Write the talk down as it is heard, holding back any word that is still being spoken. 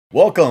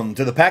Welcome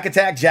to the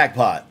Attack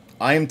Jackpot.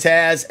 I am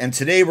Taz, and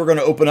today we're going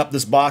to open up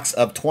this box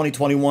of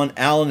 2021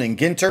 Allen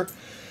Ginter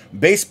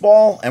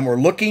baseball, and we're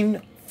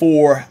looking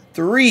for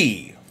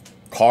 3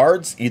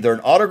 cards, either an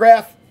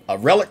autograph, a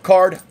relic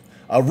card,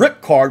 a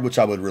rip card, which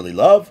I would really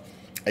love,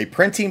 a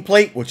printing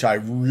plate, which I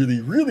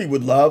really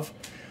would love,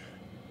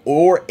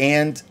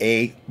 and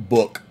a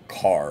book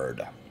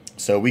card.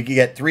 So we can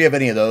get 3 of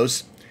any of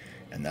those,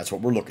 and that's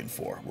what we're looking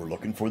for. We're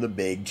looking for the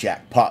big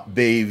jackpot,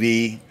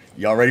 baby.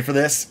 Y'all ready for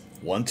this?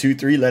 1, 2,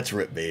 3, let's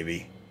rip,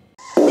 baby.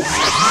 All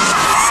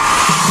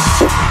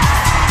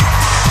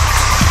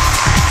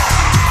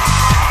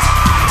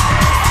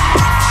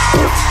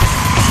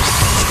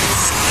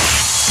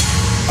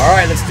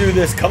right, let's do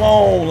this. Come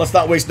on, let's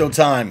not waste no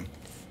time.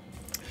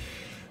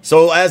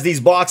 So as these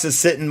boxes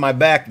sit in my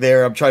back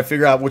there, I'm trying to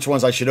figure out which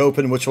ones I should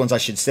open, which ones I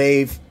should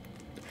save,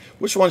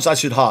 which ones I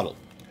should hodl.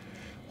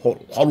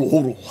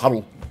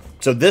 Hodl.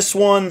 So this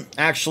one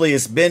actually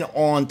has been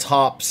on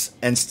Topps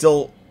and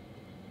still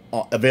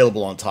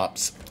available on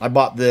Topps. I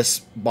bought this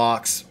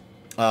box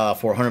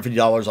for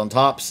 $150 on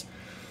Topps,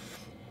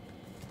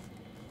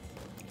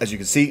 as you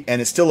can see, and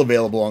it's still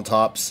available on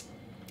Topps.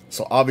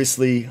 So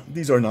obviously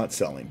these are not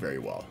selling very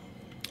well.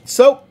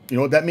 So you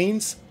know what that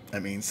means?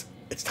 That means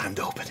it's time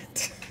to open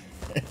it.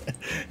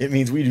 It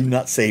means we do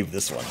not save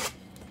this one,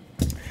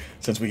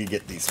 since we can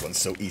get these ones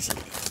so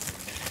easily.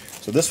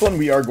 So this one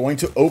we are going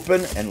to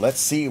open, and let's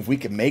see if we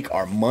can make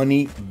our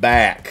money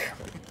back.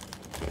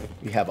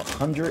 We have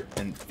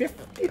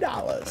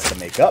 $150 to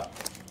make up,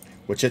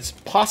 which it's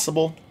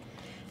possible.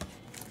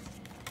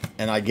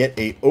 And I get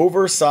a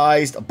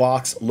oversized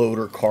box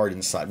loader card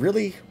inside.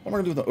 Really? What am I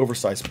going to do with the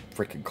oversized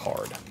freaking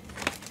card?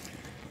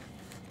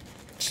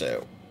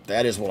 So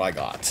that is what I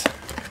got.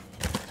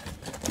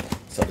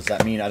 So does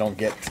that mean I don't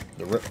get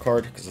the rip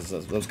card?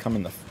 Because those come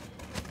in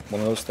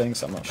one of those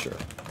things? I'm not sure.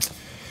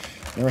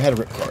 Never had a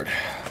rip card.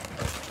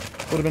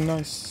 Would have been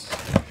nice.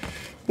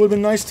 Would have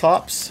been nice,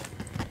 Topps.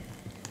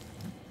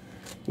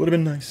 Would have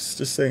been nice,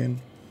 just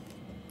saying.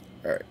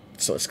 Alright,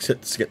 so let's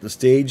get the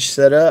stage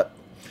set up,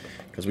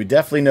 because we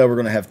definitely know we're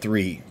going to have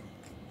three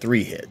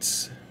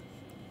hits.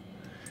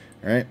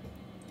 Alright,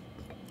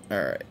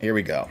 here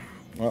we go.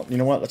 Well, you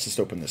know what? Let's just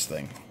open this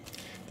thing.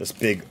 This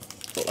big,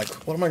 like,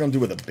 what am I going to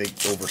do with a big,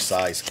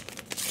 oversized,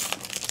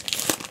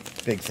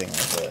 big thing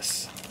like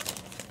this?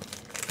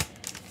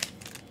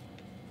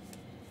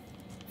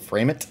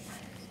 Frame it.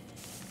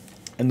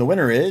 And the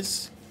winner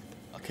is,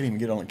 I can't even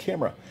get it on the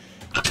camera.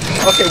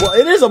 Okay, well,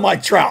 it is a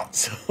Mike Trout,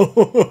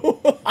 so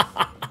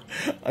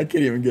I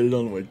can't even get it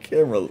on my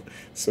camera.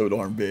 It's so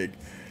darn big.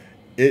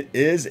 It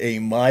is a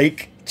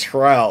Mike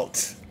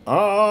Trout.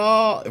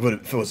 Ah, if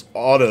it was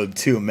autoed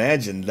too,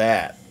 imagine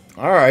that.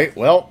 All right,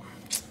 well,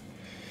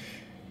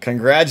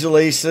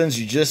 congratulations.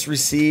 You just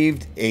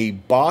received a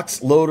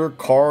box loader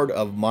card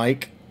of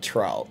Mike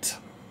Trout.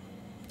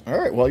 All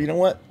right, well, you know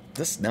what?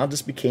 This now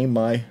just became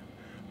my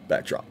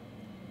backdrop.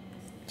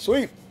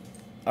 Sweet.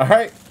 All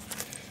right.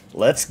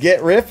 Let's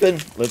get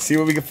ripping. Let's see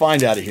what we can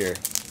find out of here.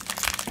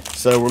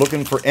 So we're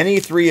looking for any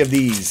 3 of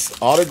these: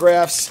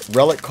 autographs,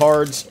 relic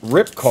cards,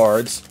 rip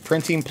cards,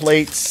 printing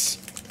plates,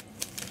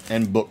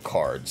 and book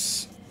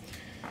cards.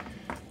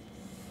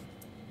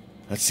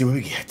 Let's see what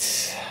we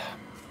get.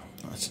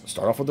 Let's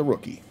start off with the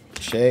rookie.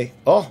 Shea.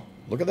 Oh,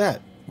 look at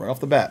that. Right off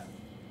the bat.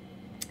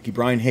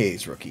 Brian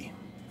Hayes, rookie.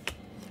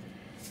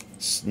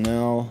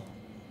 Snell.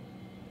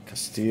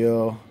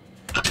 Castillo.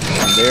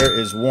 And there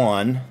is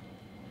one.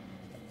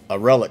 A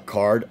relic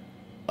card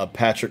of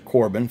Patrick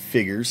Corbin.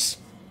 Figures.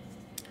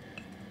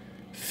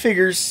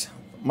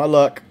 My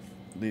luck.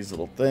 These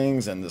little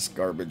things and this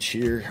garbage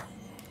here.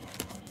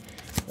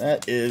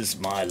 That is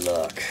my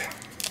luck.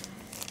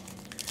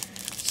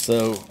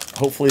 So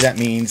hopefully that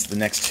means the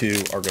next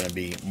 2 are going to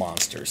be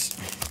monsters.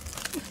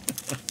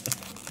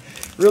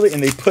 Really?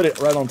 And they put it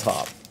right on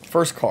top.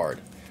 First card.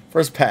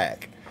 First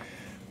pack.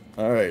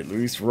 Alright,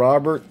 Luis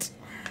Robert.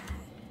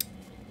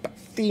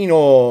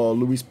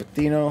 Luis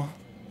Patino.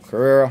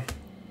 Carrera,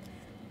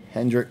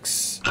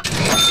 Hendricks,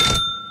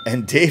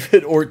 and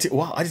David Ortiz.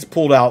 Wow, I just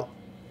pulled out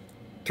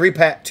 2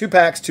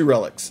 packs, 2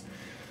 relics.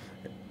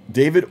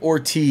 David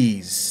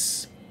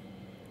Ortiz,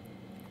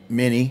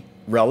 mini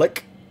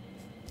relic.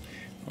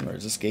 Oh,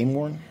 is this game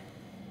worn?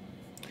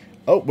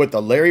 Oh, with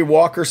the Larry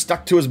Walker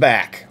stuck to his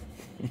back.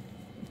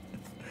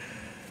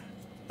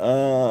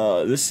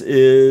 This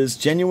is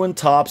genuine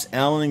Topps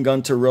Allen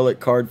Ginter relic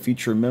card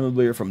featuring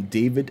memorabilia from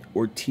David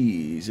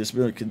Ortiz. This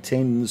memorabilia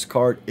contained in this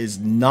card is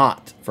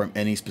not from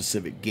any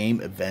specific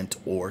game, event,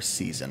 or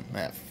season.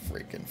 That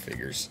freaking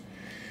figures.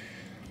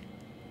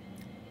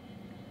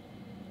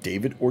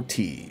 David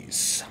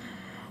Ortiz.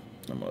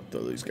 I'm going to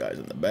throw these guys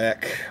in the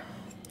back,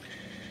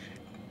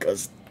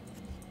 because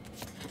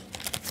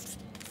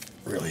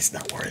really it's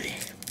not worthy.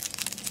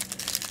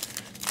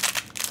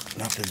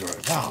 Nothing's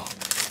worthy. Wow.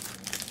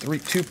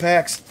 2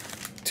 packs,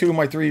 2 of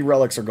my 3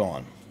 relics are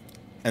gone.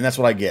 And that's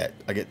what I get.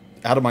 I get,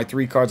 out of my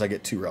 3 cards, I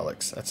get 2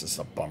 relics. That's just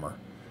a bummer.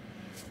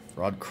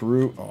 Rod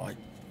Carew. Oh,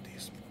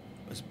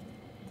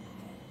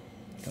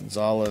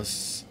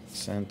 Gonzalez,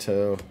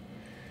 Santo,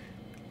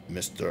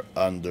 Mr.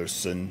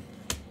 Anderson.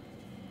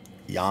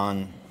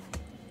 Jan.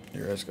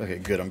 Okay,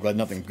 good. I'm glad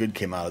nothing good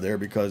came out of there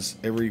because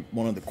every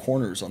one of the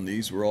corners on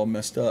these were all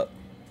messed up.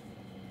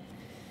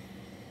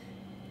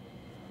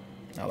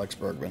 Alex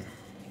Bergman.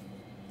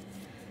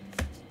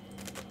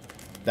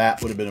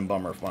 That would have been a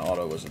bummer if my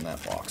auto was in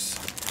that box.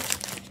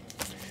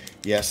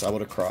 Yes, I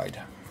would have cried.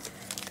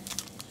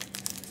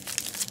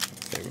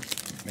 Okay,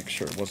 make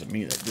sure it wasn't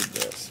me that did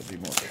this. I'd be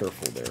more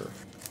careful there.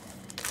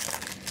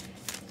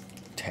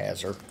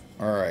 Tazzer.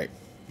 Alright.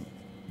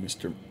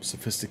 Mr.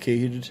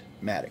 Sophisticated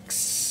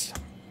Maddox.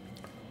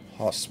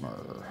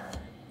 Hosmer.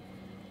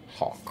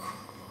 Hawk.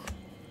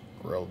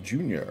 Grell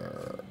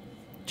Jr.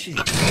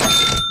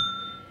 Jeez.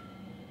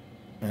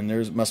 And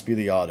there's must be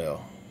the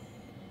auto.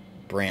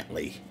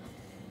 Brantley.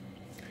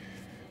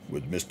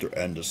 With Mr.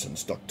 Anderson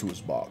stuck to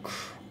his box.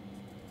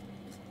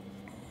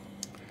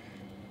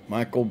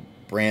 Michael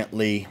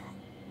Brantley.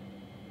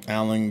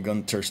 Allen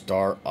Ginter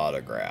star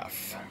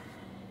autograph.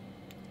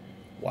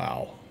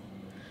 Wow.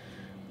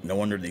 No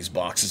wonder these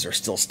boxes are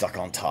still stuck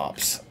on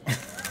Topps.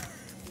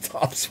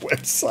 Topps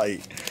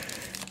website.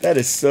 That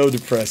is so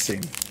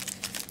depressing.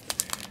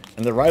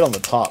 And they're right on the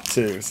top,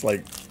 too. It's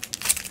like...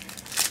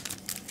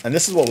 And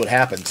this is what would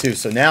happen, too.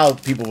 So now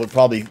people would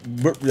probably...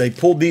 They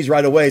pulled these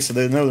right away, so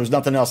they know there's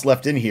nothing else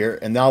left in here.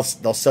 And now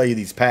they'll sell you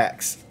these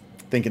packs,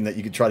 thinking that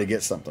you could try to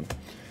get something.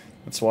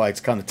 That's why it's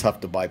kind of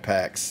tough to buy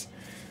packs.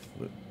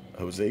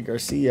 Jose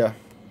Garcia.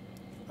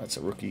 That's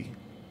a rookie.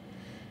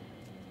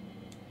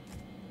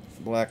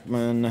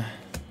 Blackman.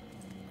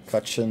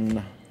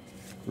 Cutchin.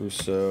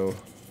 Russo.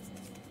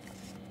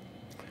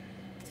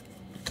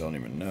 Don't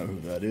even know who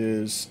that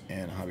is.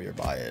 And Javier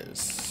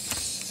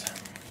Baez.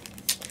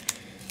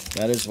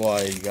 That is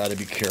why you got to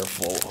be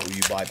careful who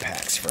you buy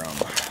packs from.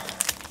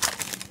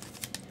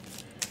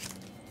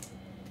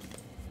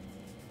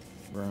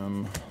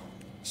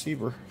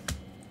 Seaver.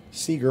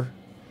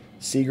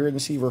 Seager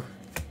and Seaver.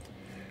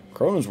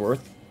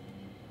 Cronensworth.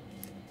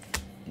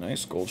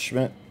 Nice.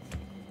 Goldschmidt.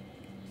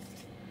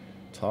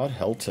 Todd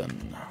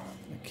Helton.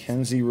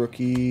 McKenzie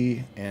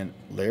rookie. And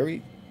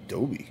Larry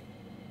Doby.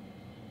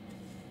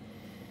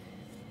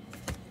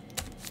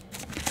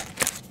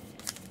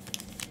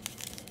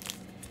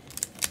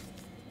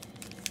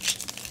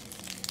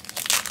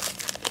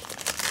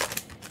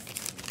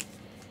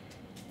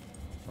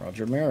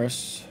 Roger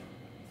Maris.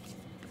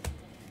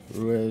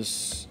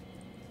 Ruiz.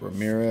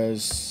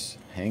 Ramirez.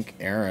 Hank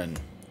Aaron.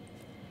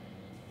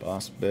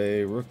 Boss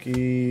Bay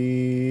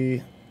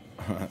rookie.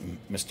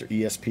 Mr.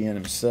 ESPN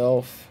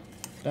himself.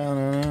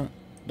 Da-na-na,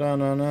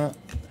 da-na-na.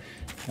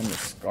 And the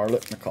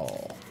Scarlet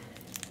McCall.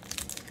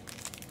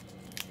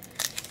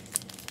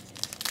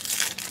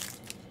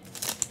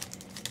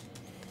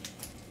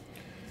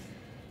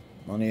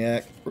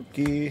 Moniak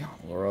rookie.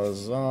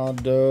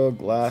 Lorazado.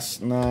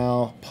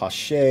 Glasnow.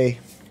 Pache.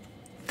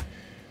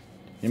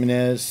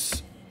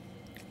 Jimenez.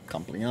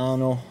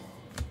 Compliano.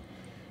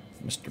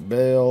 Mr.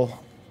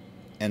 Bale.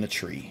 And a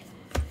tree.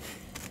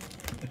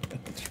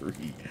 A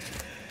tree.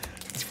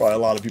 That's why a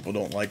lot of people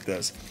don't like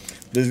those.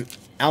 The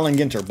Allen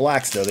Ginter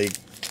blacks, though, they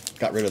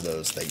got rid of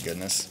those, thank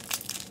goodness.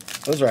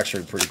 Those are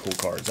actually pretty cool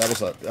cards.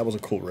 That was a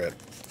cool rip.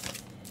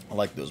 I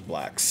like those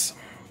blacks.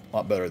 A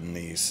lot better than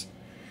these.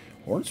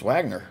 Lawrence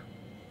Wagner,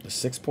 the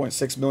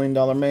 $6.6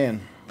 million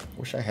man.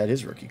 Wish I had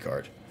his rookie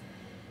card.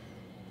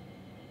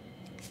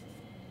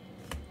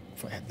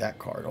 If I had that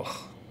card,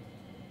 oh,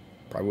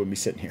 probably wouldn't be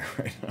sitting here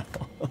right now.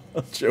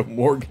 Joe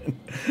Morgan.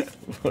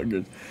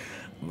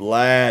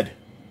 Vlad.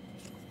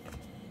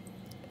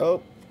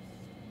 Oh.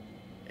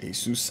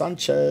 Jesus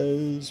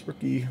Sanchez.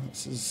 Rookie.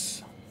 This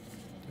is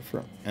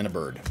different. And a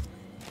bird.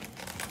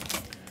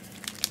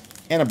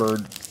 And a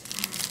bird.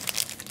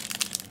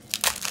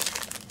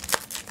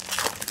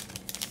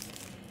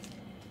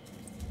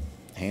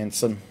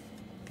 Hanson.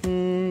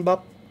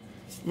 Bop.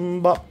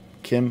 Bop.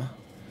 Kim.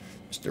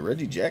 Mr.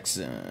 Reggie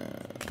Jackson.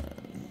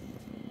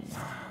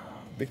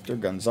 Victor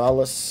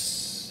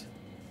Gonzalez.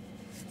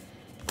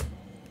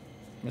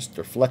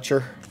 Mr.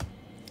 Fletcher.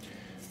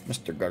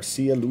 Mr.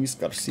 Garcia. Luis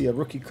Garcia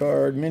rookie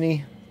card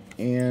mini.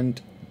 And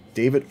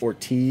David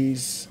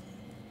Ortiz.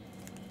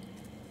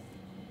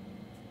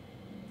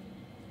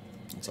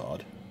 That's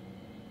odd.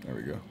 There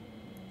we go.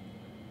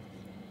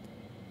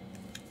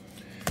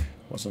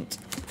 Wasn't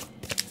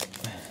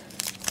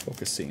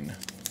focusing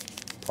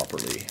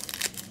properly.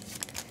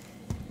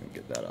 Let me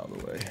get that out of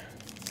the way.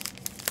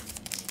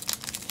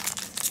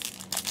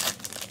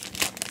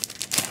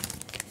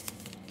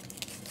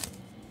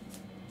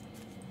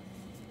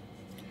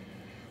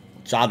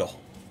 Machado.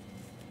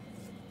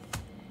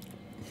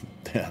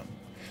 Damn.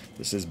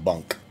 This is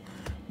bunk.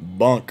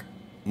 Bunk.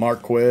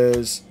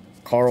 Marquez.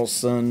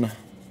 Carlson.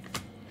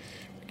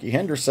 Ricky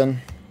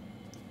Henderson.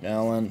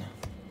 Allen.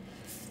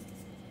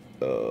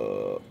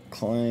 Al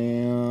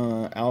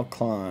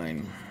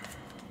Klein.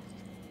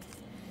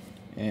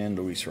 And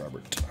Luis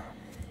Robert.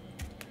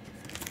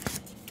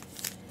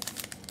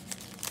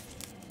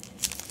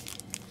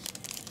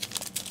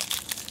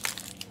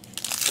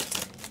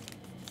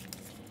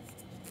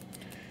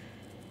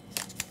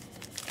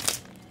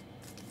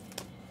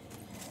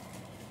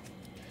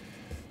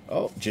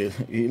 Oh,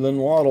 Jalen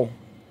Waddle.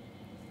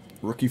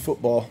 Rookie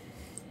football.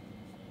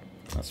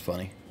 That's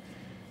funny.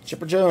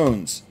 Chipper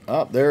Jones.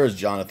 Oh, there's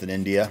Jonathan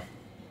India.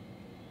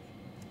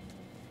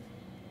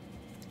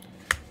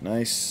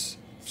 Nice.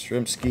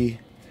 Shrimsky.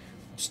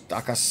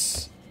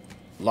 Stakas.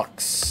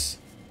 Lux.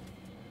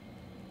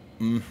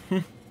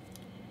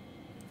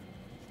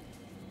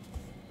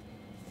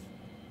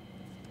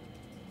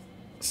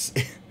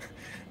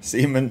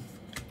 Seaman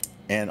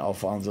and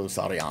Alfonso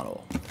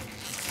Soriano.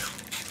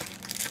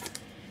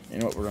 You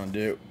know what we're going to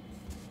do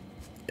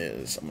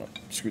is I'm going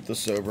to scoot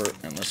this over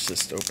and let's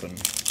just open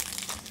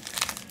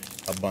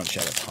a bunch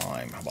at a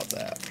time. How about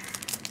that?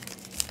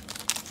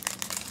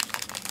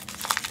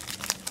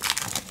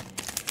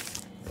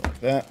 Go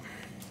like that.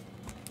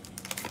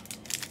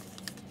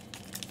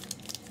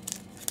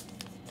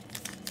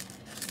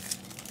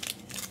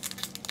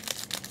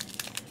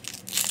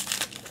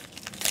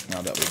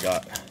 Now that we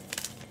got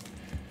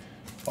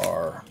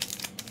our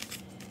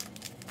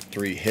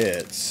 3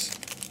 hits,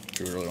 if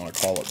we really want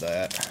to call it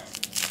that,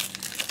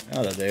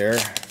 out of there,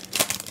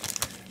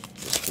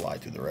 just fly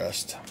through the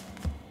rest.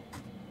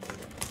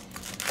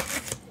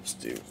 Let's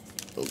do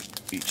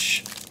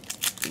each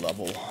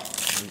level,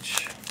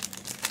 each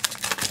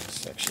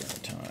section at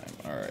a time.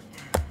 Alright.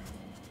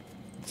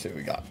 Let's see what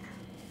we got.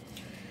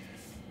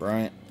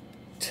 Bryant,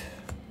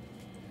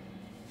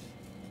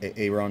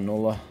 Aaron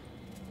Nola,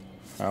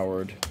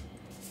 Howard,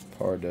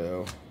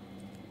 Pardo.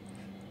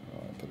 Oh,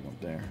 I put him up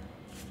there.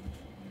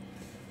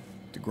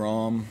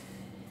 DeGrom,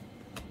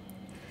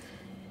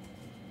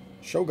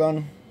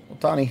 Shogun,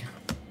 Otani,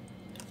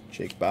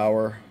 Jake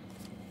Bauer,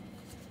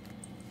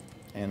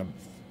 and a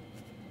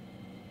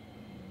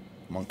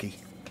monkey.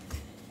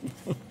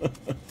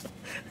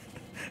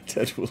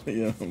 Ted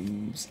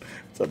Williams.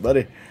 What's up,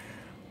 buddy?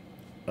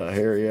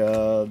 Harry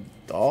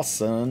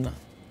Dawson,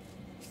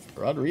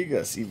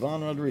 Rodriguez,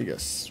 Ivan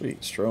Rodriguez.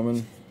 Sweet.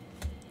 Stroman,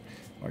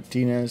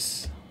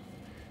 Martinez,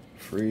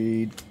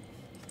 Freed,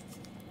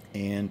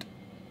 and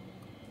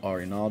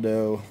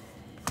Arenado.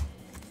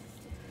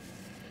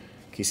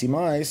 Casey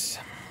Mize,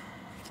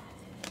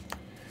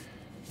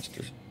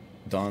 Mr.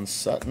 Don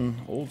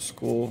Sutton, old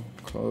school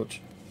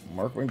coach,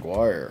 Mark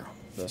McGuire,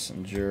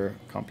 Bessinger,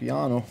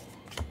 Campiano,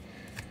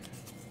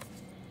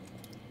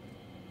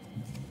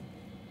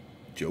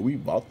 Joey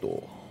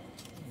Votto,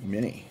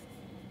 Mini,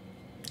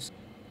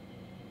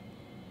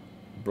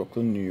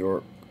 Brooklyn, New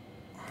York.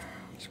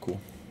 That's cool.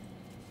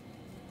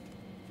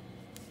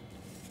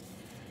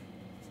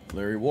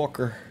 Larry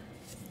Walker,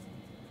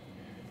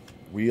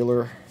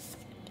 Wheeler,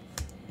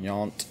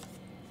 Yount,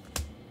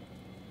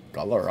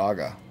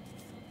 Galarraga.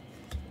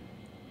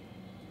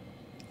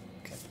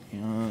 Okay,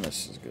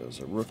 this goes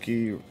a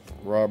rookie,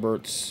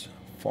 Roberts,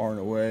 far and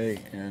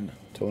away, and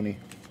Tony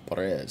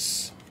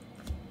Perez.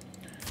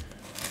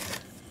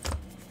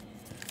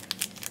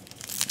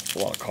 That's a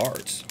lot of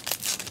cards.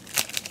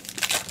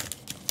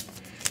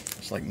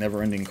 It's like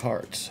never-ending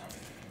cards.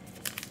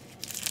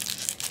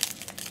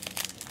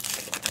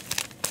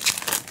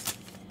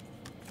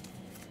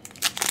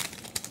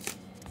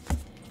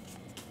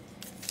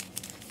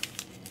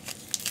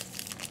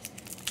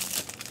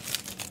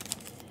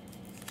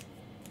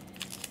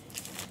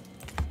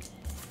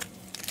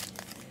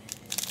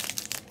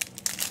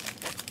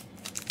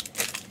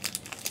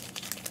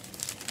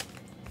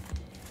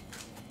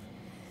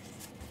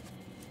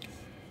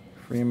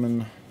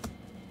 Freeman,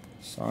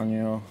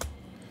 Sanyo,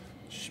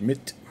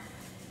 Schmidt,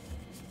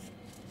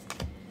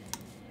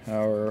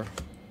 Hauer,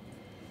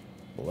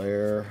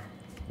 Blair,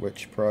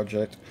 Witch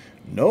Project,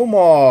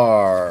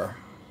 Nomar.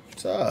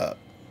 What's up?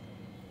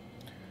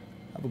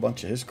 I have a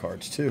bunch of his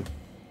cards too.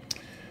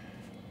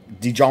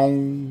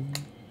 Dijon,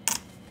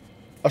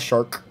 a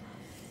shark,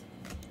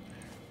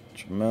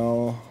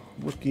 Jamel,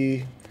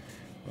 rookie,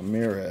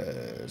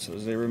 Ramirez,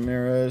 Jose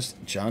Ramirez,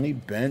 Johnny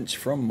Bench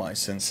from my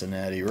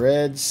Cincinnati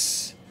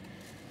Reds.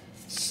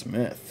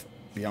 Smith,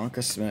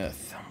 Bianca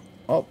Smith.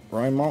 Oh,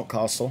 Ryan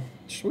Mountcastle.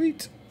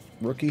 Sweet.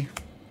 Rookie.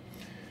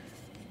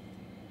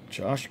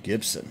 Josh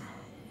Gibson.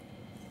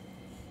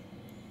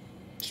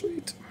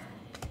 Sweet.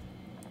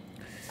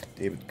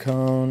 David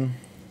Cohn.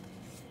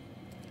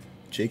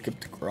 Jacob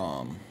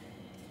DeGrom.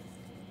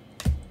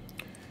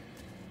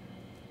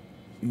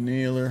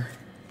 Nailed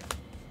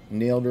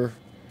her.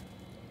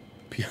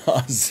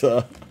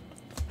 Piazza.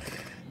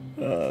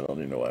 I don't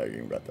even know why I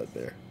even got that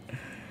there.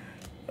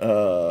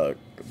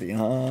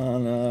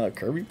 Behind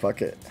Kirby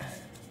Puckett.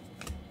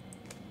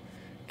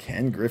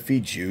 Ken Griffey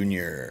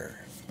Jr.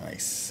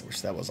 Nice.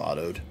 Wish that was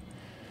autoed.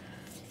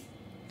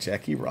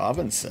 Jackie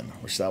Robinson.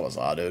 Wish that was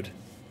autoed.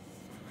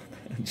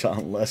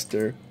 John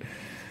Lester.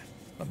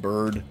 A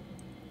bird.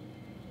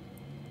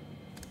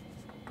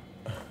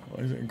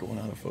 Why is it going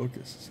out of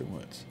focus so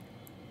much?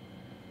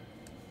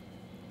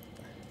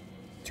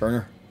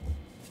 Turner.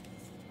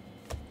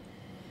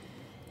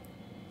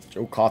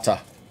 Joe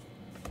Cotta.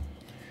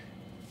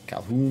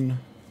 Calhoun.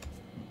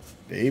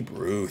 Babe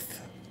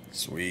Ruth.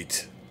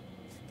 Sweet.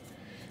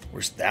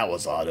 Wish that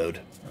was autoed.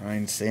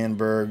 Ryan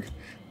Sandberg.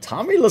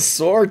 Tommy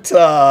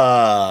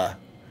Lasorta.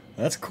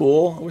 That's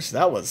cool. I wish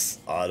that was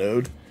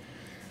autoed.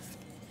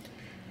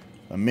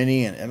 a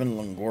mini, and Evan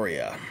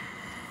Longoria.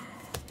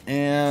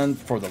 And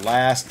for the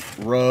last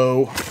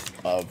row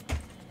of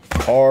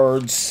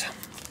cards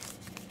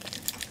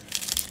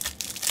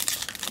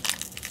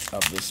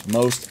of this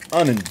most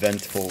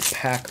uneventful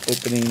pack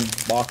opening,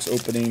 box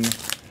opening,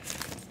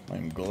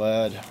 I'm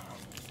glad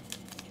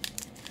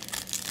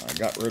I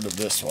got rid of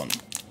this one.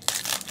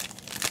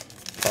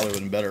 Probably would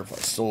have been better if I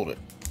sold it.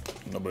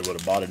 Nobody would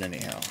have bought it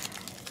anyhow.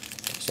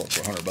 Sold it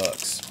for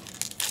 $100.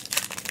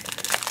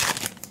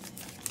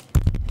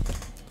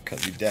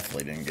 Because you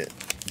definitely didn't get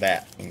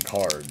that in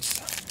cards.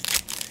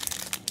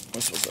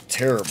 This was a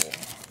terrible,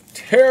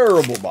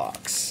 terrible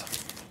box.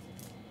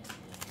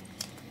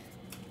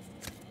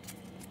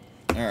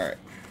 Alright.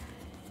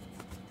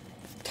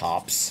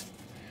 Tops.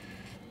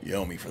 You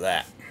owe me for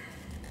that.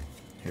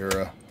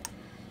 Hira.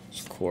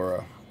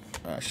 Sakura.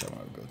 Actually, I'm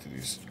going to go through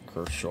these.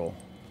 Kershaw.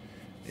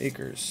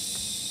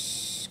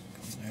 Akers.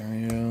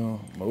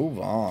 Mario. Move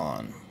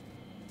on.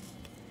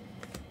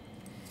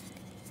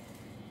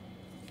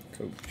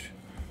 Coach.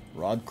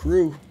 Rod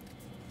Crew.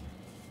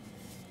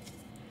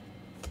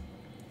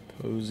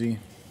 Posey.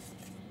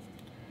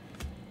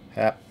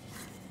 Hap.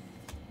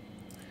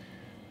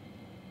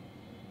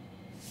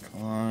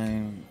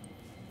 Klein.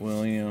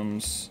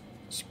 Williams.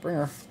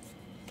 Springer.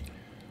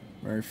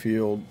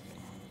 Merrifield.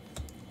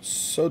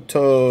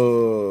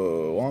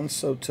 Soto. Juan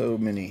Soto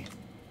mini.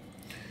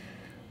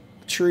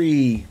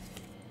 Tree.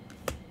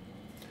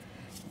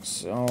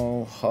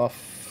 So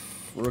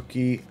Huff.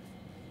 Rookie.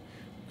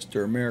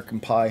 Mr. American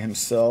Pie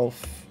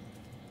himself.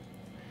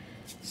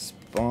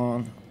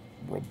 Spawn.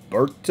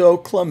 Roberto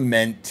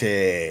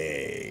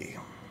Clemente.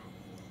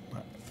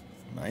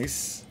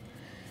 Nice.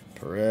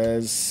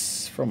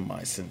 Perez from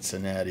my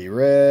Cincinnati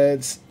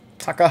Reds.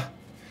 Taka.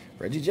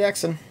 Reggie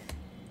Jackson.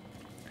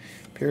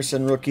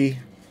 Pearson rookie.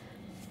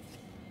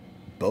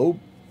 Bo.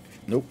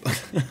 Nope. I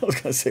was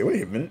going to say,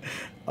 wait a minute.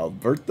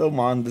 Alberto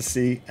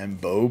Mondesi and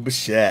Bo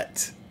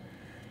Bichette.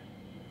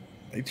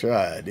 They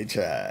tried. They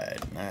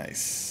tried.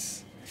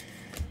 Nice.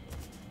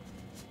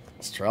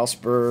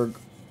 Strasburg.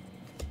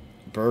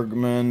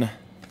 Bergman.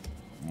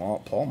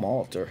 Paul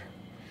Molitor.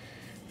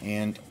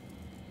 And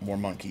more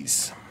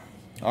monkeys.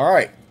 All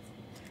right.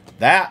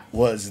 That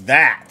was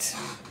that.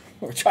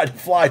 We tried to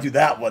fly through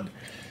that one.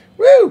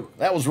 Woo!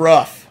 That was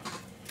rough.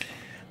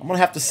 I'm going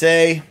to have to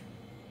say,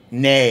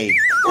 nay.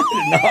 I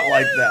did not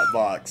like that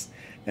box.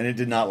 And it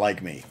did not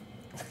like me.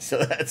 So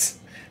that's,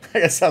 I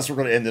guess that's we're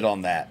going to end it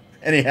on that.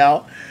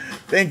 Anyhow,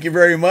 thank you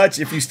very much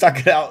if you stuck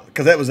it out,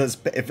 because that was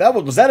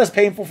was that as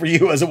painful for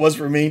you as it was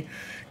for me,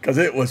 because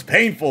it was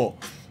painful.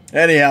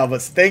 Anyhow,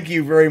 but thank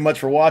you very much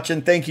for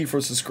watching. Thank you for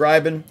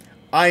subscribing.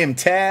 I am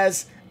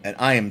Taz, and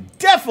I am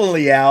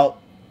definitely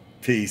out.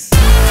 Peace.